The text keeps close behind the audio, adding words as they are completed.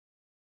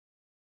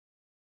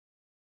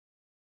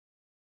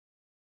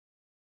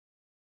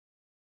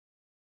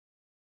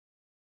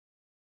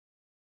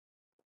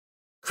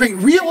Create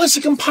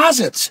realistic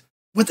composites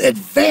with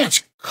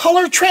advanced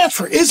color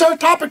transfer is our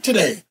topic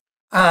today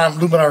on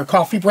Luminar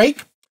Coffee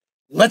Break.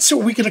 Let's see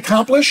what we can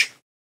accomplish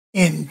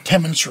in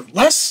 10 minutes or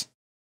less,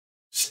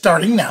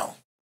 starting now.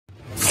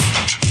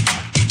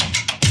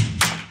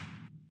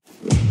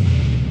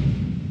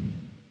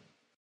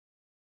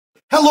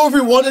 Hello,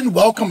 everyone, and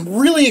welcome. I'm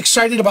really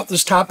excited about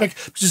this topic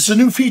because it's a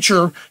new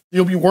feature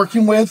you'll be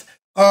working with.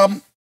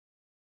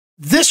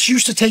 This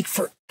used to take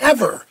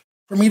forever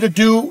for me to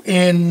do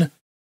in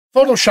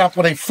Photoshop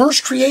when I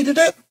first created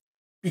it,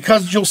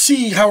 because you'll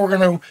see how we're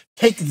going to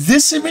take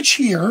this image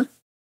here,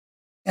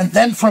 and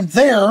then from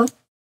there,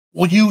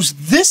 we'll use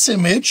this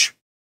image,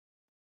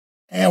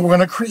 and we're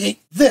going to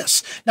create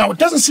this. Now, it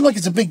doesn't seem like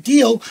it's a big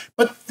deal,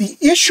 but the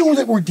issue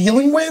that we're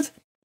dealing with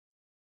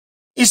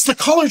is the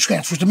color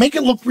transfer to make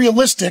it look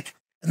realistic,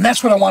 and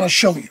that's what I want to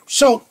show you.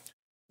 So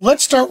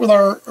let's start with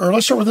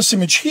this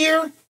image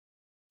here.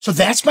 So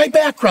that's my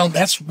background.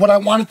 That's what I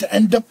wanted to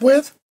end up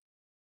with.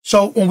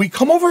 So when we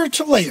come over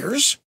to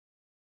layers,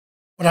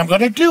 what I'm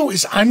going to do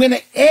is I'm going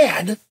to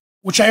add,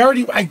 which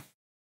I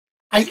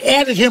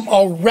added him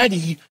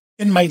already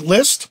in my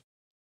list.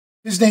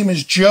 His name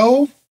is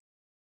Joe.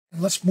 And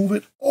let's move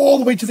it all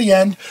the way to the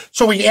end.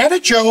 So we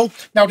added Joe.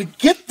 Now to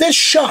get this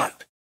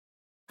shot,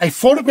 I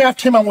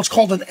photographed him on what's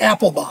called an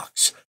apple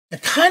box. You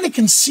kind of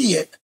can see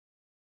it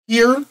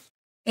here.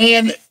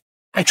 And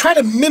I try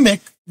to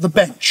mimic the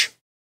bench.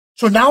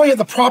 So now I have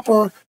the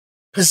proper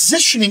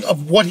positioning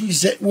of what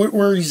he's at,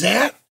 where he's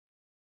at.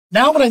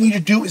 Now what I need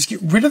to do is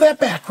get rid of that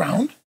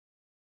background.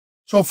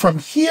 So from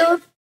here,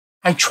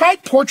 I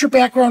tried portrait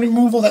background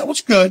removal. That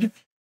was good.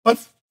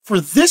 But for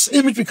this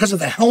image, because of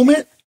the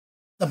helmet,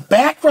 the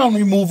background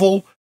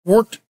removal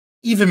worked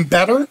even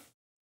better.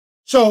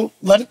 So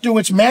let it do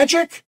its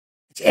magic.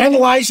 It's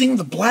analyzing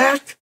the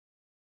black,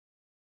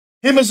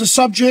 him as a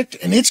subject,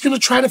 and it's going to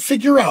try to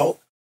figure out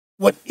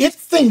what it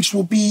thinks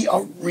will be a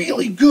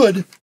really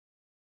good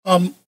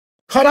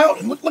cutout.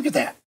 And look at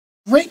that.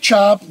 Great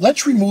job.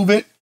 Let's remove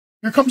it.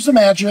 Here comes the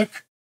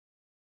magic.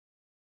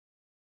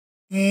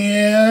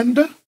 And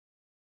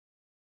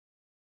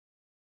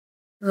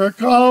here it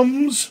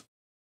comes.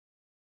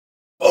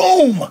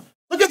 Boom.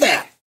 Look at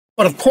that.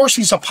 But of course,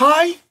 he's up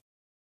high.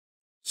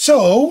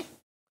 So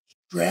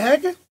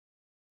drag.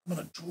 I'm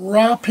going to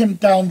drop him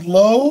down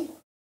low.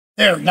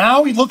 There.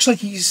 Now he looks like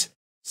he's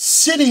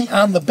sitting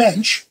on the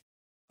bench.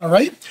 All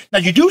right. Now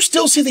you do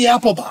still see the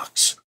apple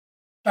box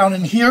down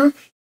in here.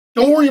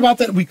 Don't worry about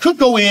that. We could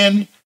go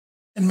in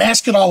and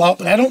mask it all out,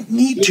 but I don't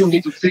need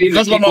to.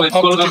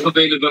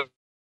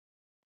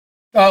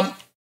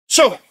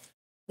 So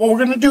what we're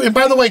going to do, and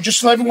by the way, just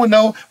so everyone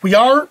know, we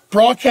are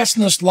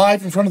broadcasting this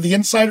live in front of the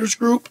Insiders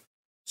group.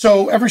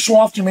 So every so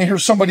often you may hear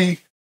somebody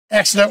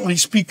accidentally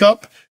speak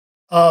up.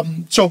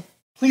 So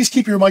please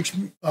keep your mics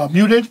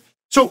muted.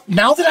 So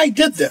now that I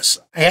did this,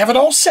 I have it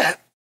all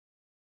set.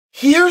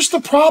 Here's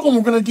the problem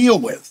we're going to deal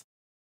with.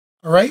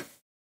 All right.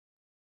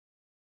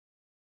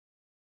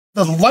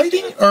 The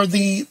lighting, or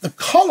the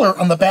color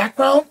on the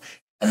background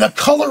and the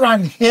color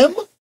on him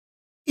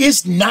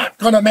is not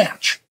going to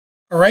match.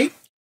 All right.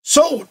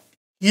 So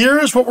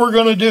here's what we're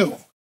going to do.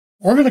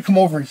 We're going to come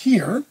over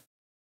here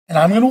and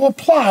I'm going to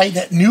apply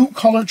that new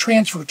color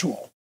transfer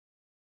tool.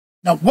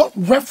 Now, what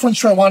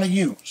reference do I want to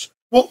use?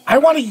 Well, I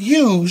want to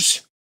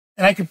use,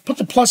 and I can put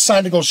the plus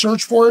sign to go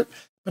search for it,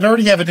 but I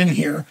already have it in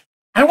here.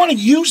 I want to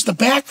use the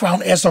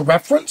background as a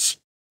reference.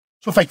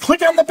 So if I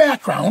click on the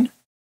background,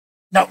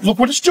 now look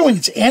what it's doing.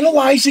 It's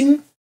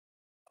analyzing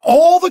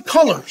all the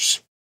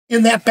colors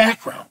in that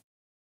background.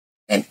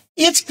 And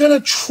it's going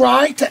to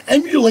try to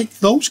emulate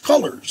those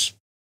colors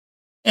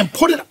and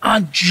put it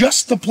on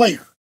just the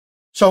player.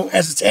 So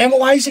as it's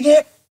analyzing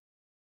it,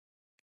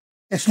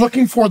 it's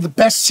looking for the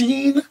best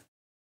scene.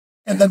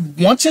 And then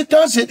once it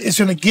does it, it's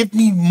going to give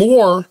me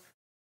more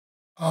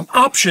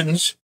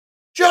options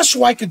just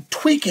so I could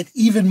tweak it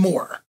even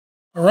more.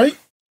 All right.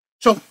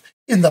 So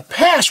in the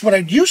past, what I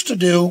used to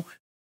do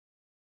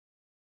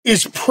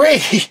is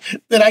pray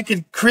that I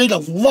could create a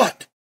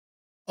LUT,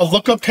 a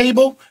lookup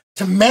table,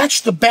 to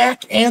match the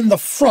back and the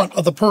front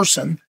of the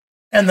person,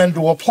 and then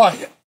to apply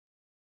it.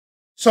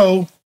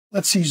 So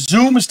let's see,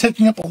 Zoom is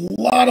taking up a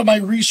lot of my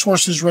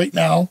resources right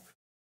now.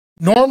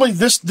 Normally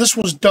this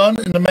was done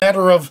in a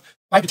matter of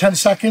 5 to 10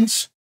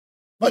 seconds,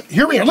 but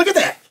here we are. Look at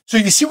that. So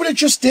you see what it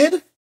just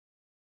did?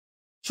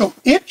 So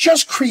it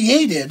just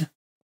created,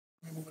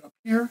 let me move it up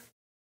here.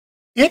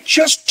 It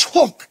just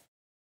took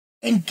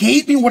and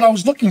gave me what I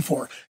was looking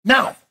for.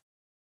 Now,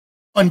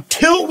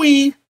 until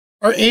we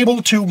are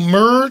able to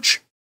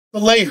merge the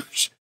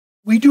layers,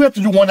 we do have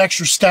to do one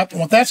extra step. And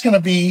what that's going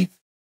to be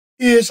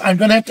is I'm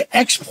going to have to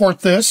export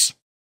this.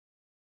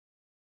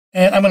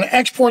 And I'm going to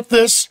export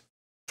this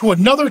to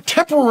another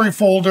temporary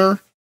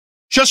folder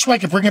just so I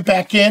can bring it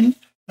back in.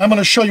 I'm going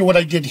to show you what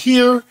I did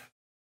here.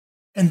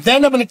 And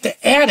then I'm going to have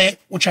to add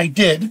it, which I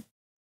did,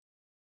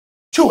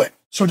 to it.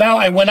 So now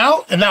I went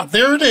out, and now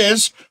there it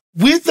is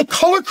with the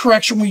color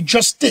correction we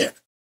just did.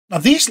 Now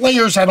these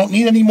layers I don't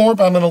need anymore,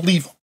 but I'm going to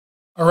leave them.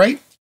 All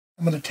right.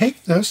 I'm going to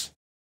take this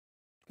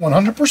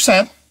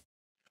 100%.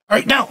 All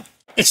right, now,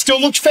 it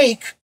still looks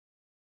fake.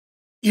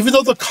 Even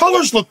though the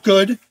colors look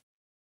good,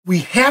 we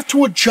have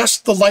to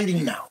adjust the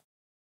lighting now.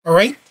 All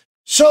right?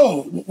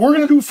 So, what we're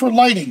going to do for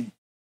lighting,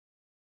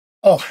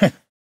 oh, and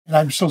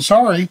I'm so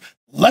sorry,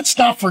 let's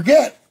not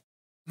forget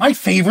my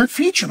favorite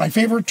feature, my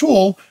favorite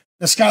tool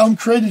that Skylum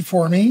created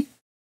for me,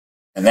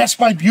 and that's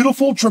my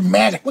beautiful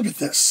dramatic. Look at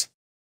this.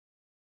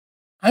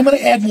 I'm going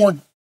to add more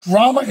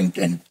drama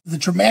and the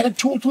dramatic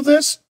tool to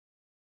this,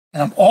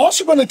 and I'm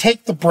also going to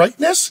take the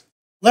brightness.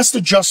 Let's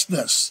adjust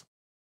this.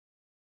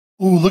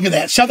 Ooh, look at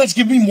that. See how that's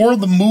giving me more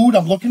of the mood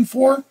I'm looking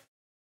for?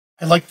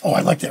 I like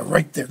that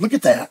right there. Look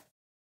at that.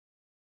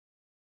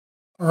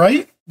 All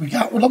right, we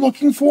got what I'm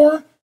looking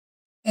for.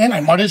 And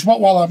I might as well,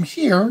 while I'm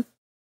here,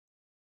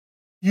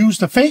 use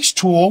the face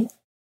tool.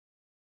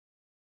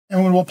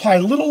 And we'll apply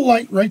a little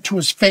light right to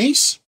his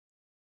face.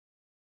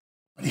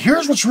 But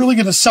here's what's really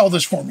going to sell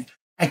this for me.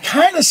 I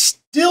kind of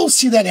still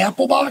see that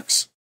apple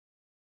box.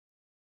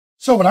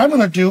 So what I'm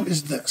going to do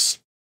is this.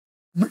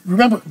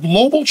 Remember,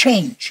 global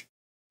change.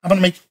 I'm going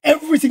to make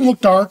everything look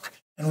dark.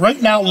 And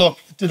right now, look,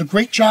 it did a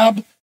great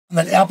job on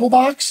that apple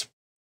box.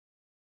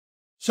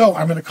 So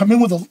I'm going to come in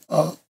with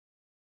a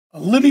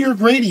linear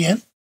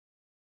gradient.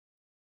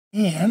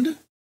 And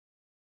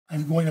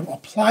I'm going to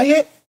apply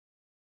it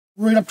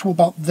right up to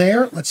about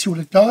there. Let's see what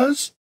it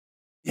does.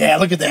 Yeah,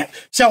 look at that.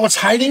 See how it's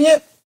hiding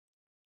it?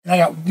 And I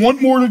got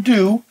one more to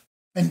do,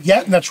 and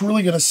that's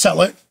really going to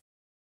sell it.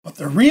 But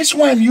the reason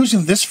why I'm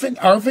using this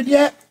our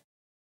vignette,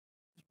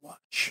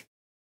 watch.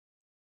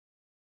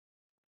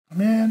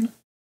 Come in.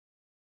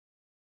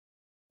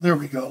 There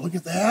we go. Look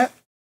at that.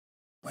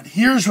 But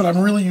here's what I'm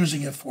really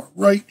using it for,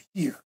 right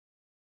here.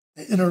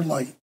 The inner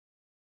light.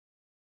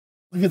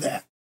 Look at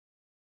that.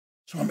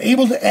 So I'm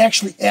able to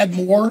actually add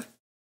more.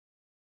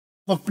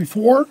 Look,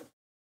 before,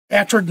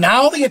 after,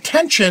 now the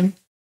attention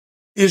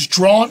is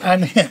drawn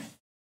on him.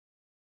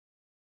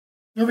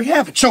 There we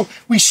have it. So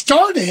we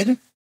started,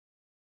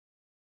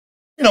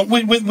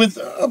 with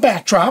a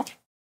backdrop.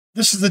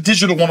 This is the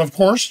digital one, of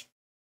course.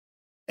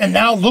 And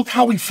now look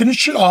how we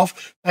finish it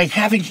off by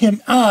having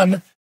him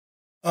on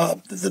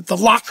the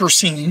locker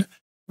scene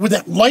with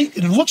that light.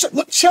 And look,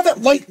 see how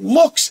that light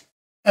looks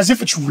as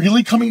if it's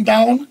really coming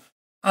down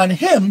on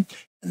him.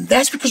 And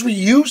that's because we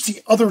use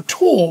the other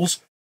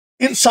tools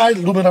inside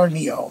Luminar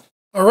Neo.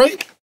 All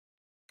right?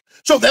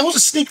 So that was a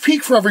sneak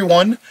peek for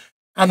everyone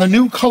on the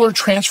new color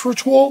transfer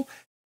tool.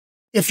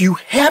 If you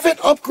haven't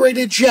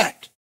upgraded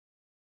yet,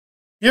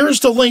 here's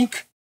the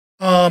link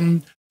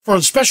for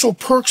the special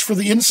perks for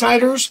the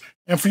insiders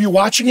and for you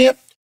watching it.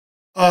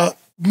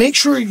 Make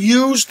sure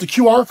you use the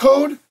QR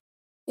code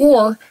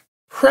or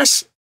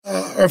press,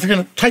 or if you're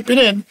going to type it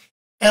in,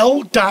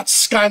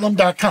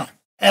 l.skylum.com.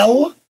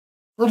 L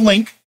for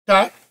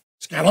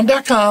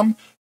link.skylum.com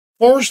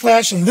 /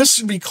 and this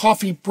would be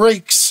coffee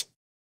breaks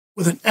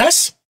with an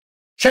S.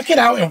 Check it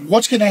out. And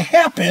what's going to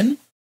happen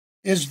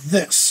is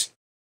this.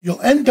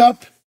 You'll end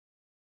up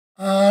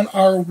on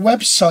our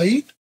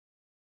website,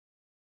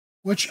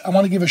 which I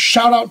want to give a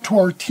shout out to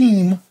our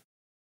team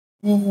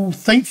who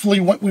thankfully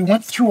we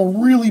went through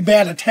a really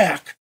bad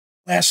attack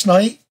last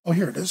night. Oh,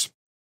 here it is.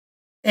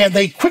 And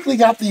they quickly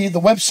got the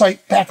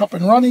website back up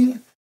and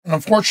running. And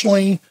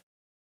unfortunately,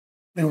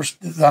 there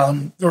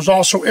was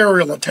also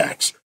aerial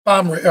attacks,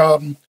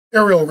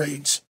 aerial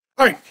raids.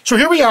 All right, so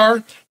here we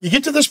are. You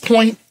get to this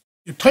point,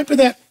 you type in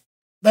that,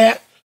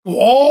 go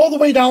all the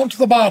way down to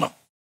the bottom.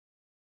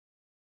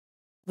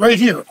 Right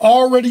here,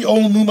 already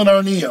own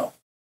Luminar Neo.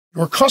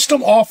 Your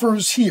custom offer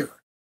is here.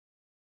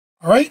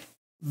 All right,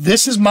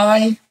 this is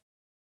my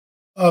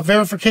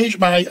verification,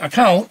 my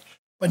account.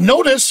 But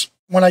notice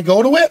when I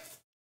go to it,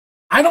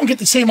 I don't get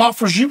the same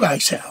offers you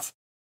guys have.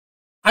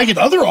 I get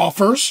other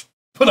offers,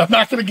 but I'm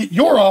not going to get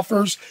your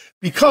offers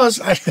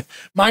because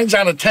mine's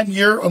on a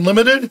 10-year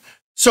unlimited.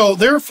 So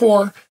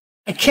therefore,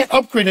 I can't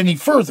upgrade any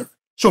further.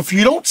 So if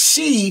you don't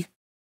see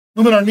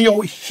Luminar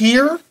Neo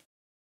here,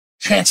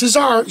 chances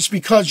are it's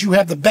because you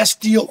have the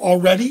best deal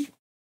already.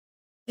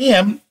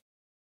 And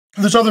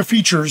there's other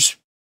features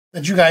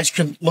that you guys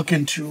can look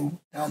into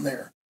down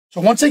there. So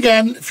once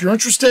again, if you're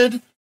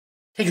interested,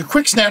 take a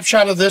quick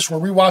snapshot of this where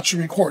we watch the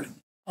recording.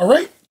 All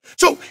right?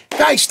 So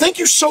guys, thank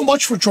you so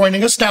much for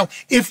joining us. Now,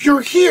 if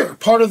you're here,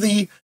 part of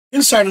the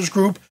Insiders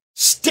group,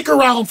 stick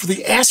around for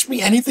the Ask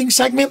Me Anything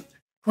segment,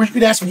 where you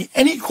can ask me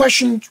any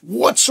questions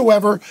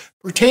whatsoever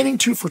pertaining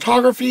to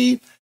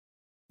photography,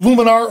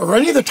 Luminar, or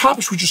any of the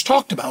topics we just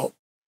talked about.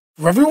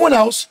 For everyone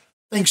else,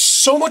 thanks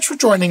so much for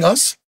joining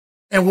us,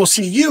 and we'll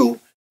see you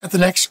at the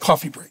next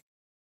coffee break.